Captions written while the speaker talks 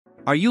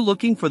Are you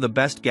looking for the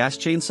best gas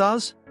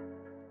chainsaws?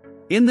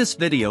 In this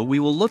video we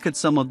will look at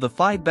some of the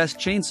 5 best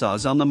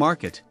chainsaws on the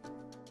market.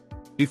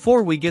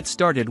 Before we get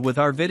started with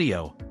our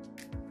video,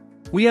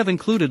 we have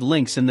included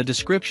links in the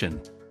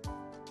description,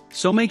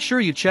 so make sure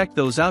you check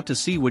those out to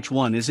see which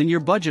one is in your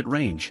budget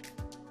range.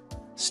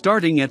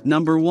 Starting at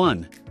number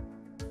 1.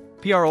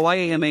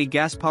 PROIAMA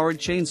gas-powered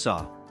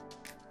chainsaw.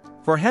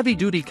 For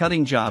heavy-duty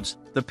cutting jobs,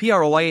 the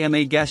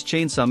PROIAMA gas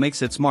chainsaw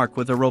makes its mark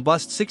with a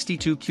robust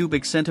 62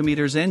 cubic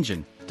centimeters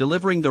engine,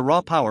 delivering the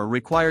raw power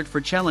required for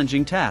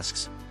challenging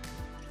tasks.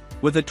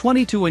 With a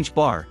 22-inch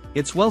bar,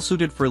 it's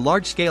well-suited for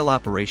large-scale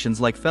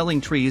operations like felling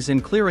trees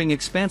and clearing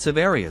expansive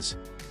areas.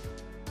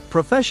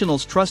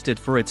 Professionals trust it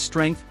for its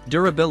strength,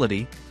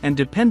 durability, and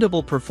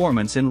dependable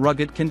performance in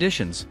rugged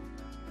conditions.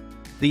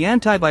 The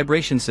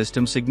anti-vibration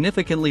system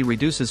significantly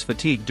reduces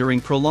fatigue during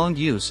prolonged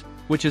use,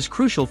 which is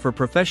crucial for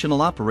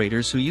professional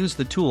operators who use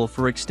the tool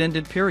for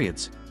extended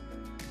periods.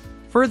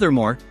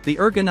 Furthermore, the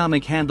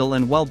ergonomic handle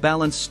and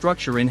well-balanced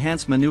structure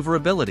enhance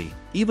maneuverability,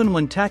 even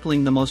when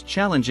tackling the most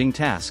challenging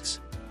tasks.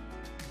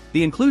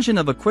 The inclusion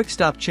of a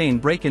quick-stop chain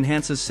brake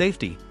enhances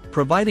safety,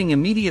 providing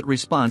immediate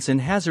response in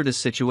hazardous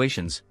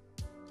situations.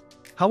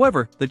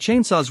 However, the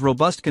chainsaw's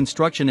robust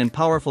construction and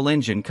powerful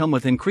engine come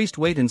with increased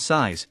weight and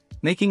size,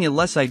 making it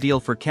less ideal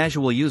for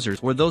casual users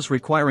or those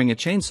requiring a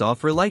chainsaw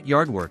for light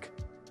yard work.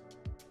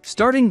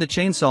 Starting the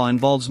chainsaw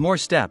involves more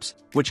steps,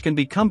 which can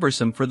be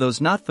cumbersome for those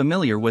not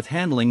familiar with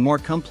handling more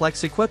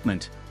complex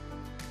equipment.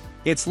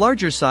 Its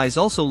larger size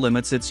also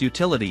limits its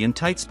utility in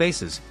tight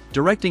spaces,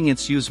 directing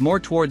its use more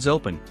towards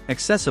open,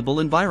 accessible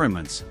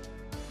environments.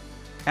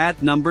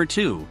 At number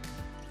 2.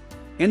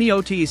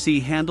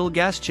 NEOTC Handle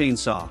Gas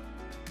Chainsaw.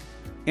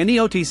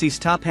 NEOTC's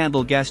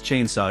top-handle gas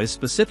chainsaw is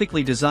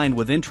specifically designed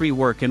with entry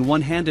work and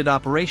one-handed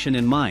operation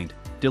in mind,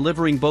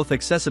 delivering both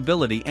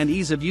accessibility and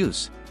ease of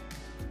use.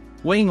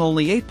 Weighing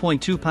only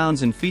 8.2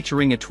 pounds and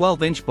featuring a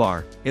 12-inch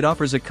bar, it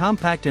offers a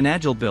compact and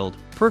agile build,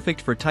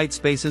 perfect for tight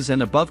spaces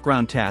and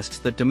above-ground tasks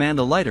that demand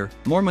a lighter,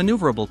 more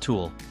maneuverable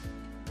tool.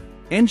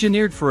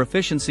 Engineered for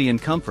efficiency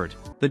and comfort,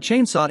 the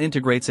chainsaw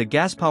integrates a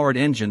gas-powered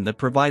engine that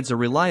provides a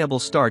reliable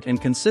start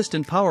and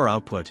consistent power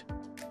output.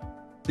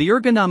 The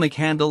ergonomic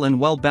handle and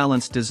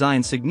well-balanced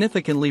design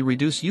significantly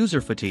reduce user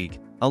fatigue,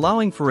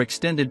 allowing for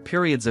extended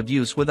periods of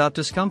use without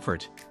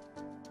discomfort.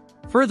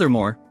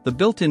 Furthermore, the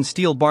built-in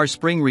steel bar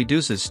spring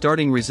reduces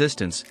starting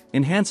resistance,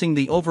 enhancing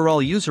the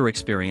overall user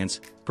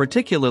experience,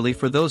 particularly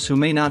for those who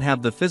may not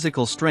have the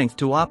physical strength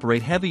to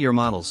operate heavier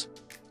models.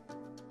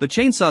 The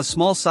chainsaw's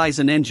small size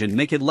and engine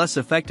make it less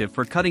effective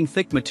for cutting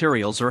thick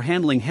materials or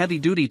handling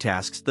heavy-duty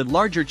tasks that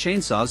larger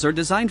chainsaws are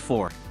designed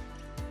for.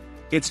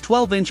 Its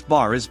 12-inch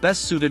bar is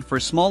best suited for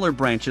smaller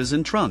branches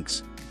and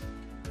trunks.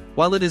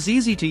 While it is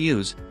easy to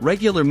use,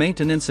 regular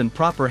maintenance and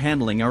proper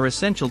handling are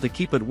essential to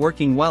keep it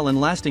working well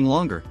and lasting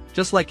longer,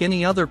 just like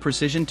any other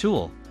precision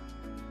tool.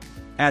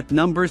 At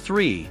number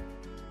 3.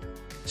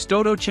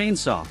 Stoto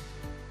Chainsaw.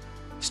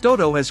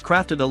 Stoto has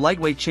crafted a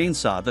lightweight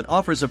chainsaw that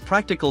offers a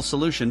practical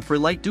solution for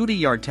light-duty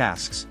yard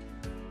tasks.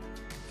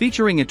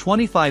 Featuring a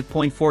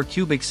 25.4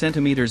 cubic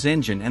centimeters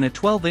engine and a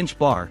 12-inch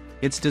bar,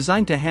 it's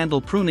designed to handle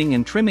pruning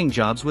and trimming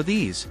jobs with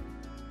ease.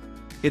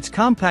 Its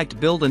compact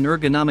build and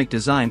ergonomic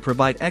design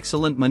provide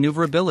excellent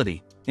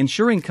maneuverability,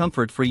 ensuring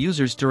comfort for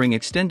users during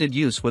extended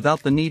use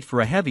without the need for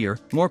a heavier,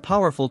 more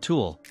powerful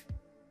tool.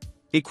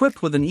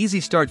 Equipped with an easy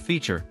start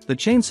feature, the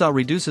chainsaw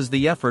reduces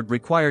the effort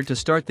required to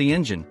start the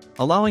engine,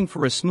 allowing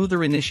for a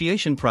smoother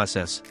initiation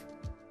process.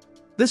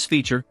 This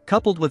feature,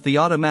 coupled with the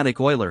automatic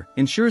oiler,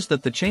 ensures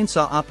that the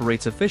chainsaw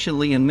operates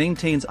efficiently and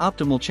maintains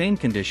optimal chain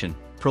condition,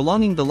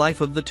 prolonging the life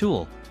of the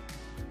tool.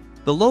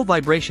 The low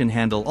vibration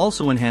handle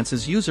also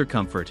enhances user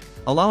comfort,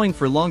 allowing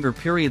for longer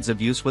periods of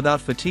use without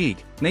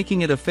fatigue,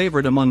 making it a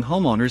favorite among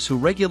homeowners who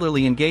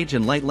regularly engage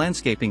in light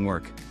landscaping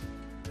work.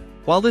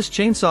 While this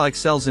chainsaw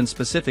excels in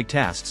specific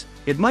tasks,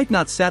 it might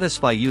not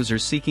satisfy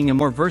users seeking a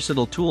more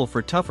versatile tool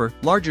for tougher,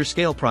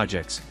 larger-scale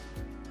projects.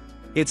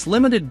 Its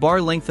limited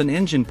bar length and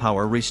engine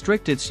power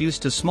restrict its use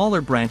to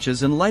smaller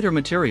branches and lighter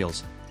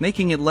materials,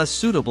 making it less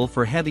suitable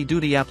for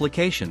heavy-duty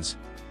applications.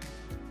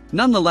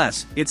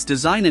 Nonetheless, its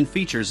design and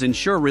features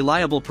ensure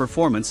reliable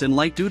performance in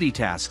light-duty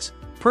tasks,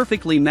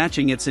 perfectly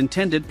matching its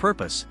intended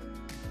purpose.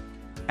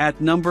 At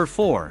number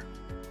 4.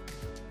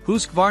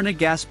 Husqvarna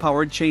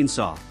Gas-Powered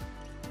Chainsaw.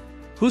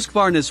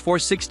 Husqvarna's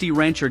 460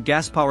 Rancher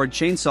gas-powered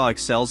chainsaw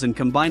excels in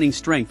combining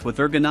strength with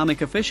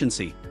ergonomic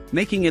efficiency,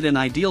 making it an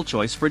ideal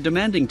choice for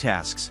demanding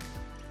tasks.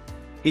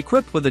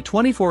 Equipped with a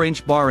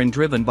 24-inch bar and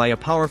driven by a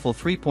powerful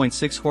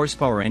 3.6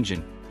 horsepower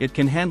engine, it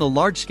can handle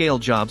large-scale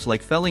jobs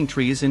like felling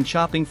trees and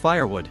chopping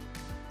firewood.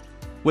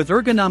 With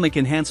ergonomic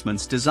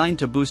enhancements designed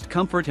to boost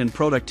comfort and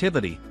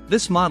productivity,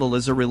 this model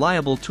is a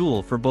reliable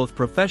tool for both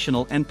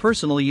professional and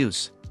personal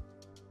use.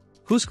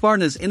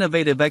 Husqvarna's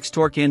innovative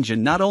X-Torque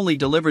engine not only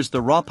delivers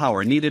the raw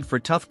power needed for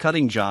tough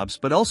cutting jobs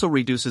but also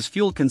reduces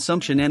fuel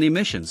consumption and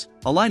emissions,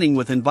 aligning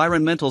with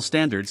environmental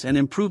standards and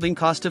improving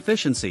cost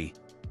efficiency.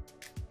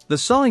 The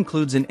saw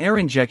includes an air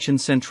injection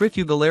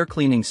centrifugal air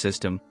cleaning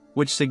system,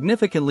 which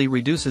significantly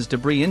reduces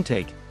debris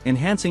intake,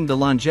 enhancing the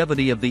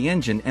longevity of the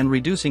engine and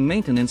reducing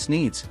maintenance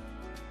needs.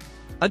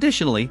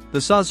 Additionally,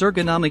 the saw's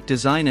ergonomic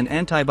design and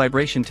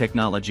anti-vibration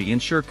technology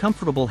ensure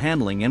comfortable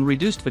handling and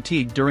reduced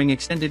fatigue during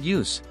extended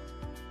use.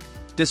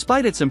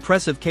 Despite its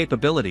impressive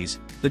capabilities,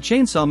 the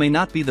chainsaw may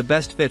not be the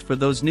best fit for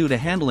those new to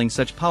handling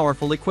such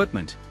powerful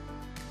equipment.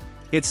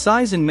 Its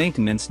size and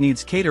maintenance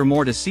needs cater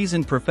more to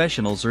seasoned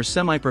professionals or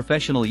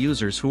semi-professional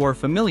users who are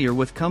familiar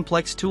with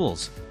complex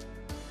tools.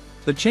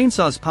 The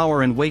chainsaw's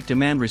power and weight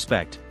demand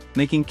respect,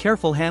 making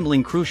careful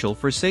handling crucial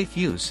for safe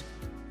use.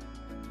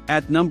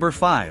 At number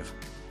 5.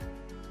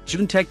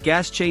 Juntech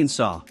Gas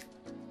Chainsaw.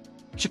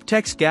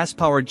 Juntech's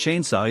gas-powered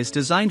chainsaw is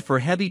designed for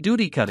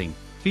heavy-duty cutting,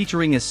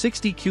 featuring a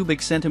 60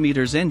 cubic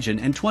centimeters engine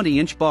and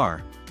 20-inch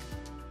bar.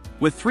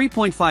 With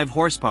 3.5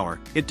 horsepower,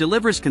 it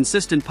delivers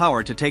consistent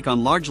power to take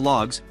on large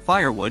logs,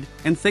 firewood,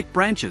 and thick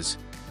branches.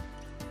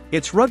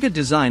 Its rugged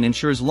design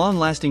ensures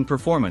long-lasting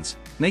performance,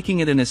 making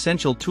it an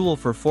essential tool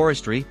for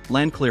forestry,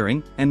 land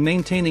clearing, and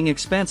maintaining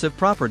expansive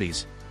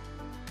properties.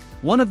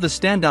 One of the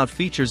standout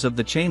features of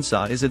the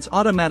chainsaw is its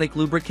automatic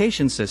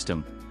lubrication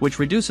system, which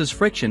reduces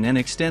friction and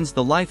extends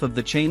the life of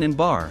the chain and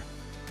bar.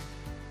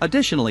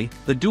 Additionally,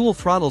 the dual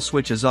throttle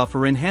switches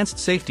offer enhanced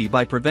safety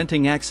by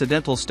preventing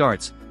accidental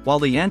starts, while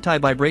the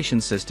anti-vibration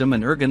system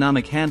and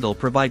ergonomic handle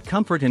provide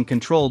comfort and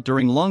control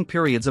during long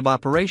periods of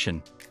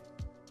operation.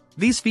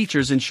 These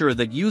features ensure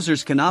that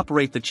users can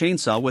operate the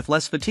chainsaw with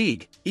less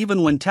fatigue,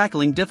 even when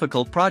tackling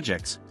difficult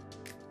projects.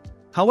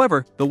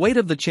 However, the weight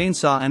of the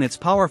chainsaw and its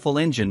powerful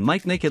engine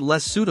might make it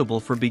less suitable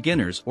for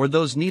beginners or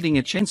those needing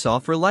a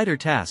chainsaw for lighter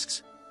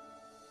tasks.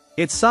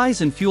 Its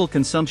size and fuel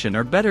consumption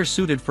are better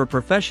suited for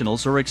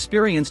professionals or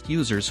experienced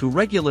users who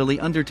regularly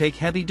undertake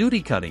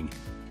heavy-duty cutting.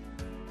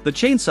 The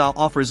chainsaw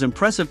offers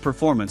impressive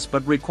performance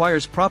but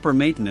requires proper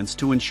maintenance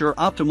to ensure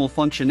optimal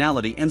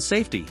functionality and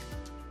safety.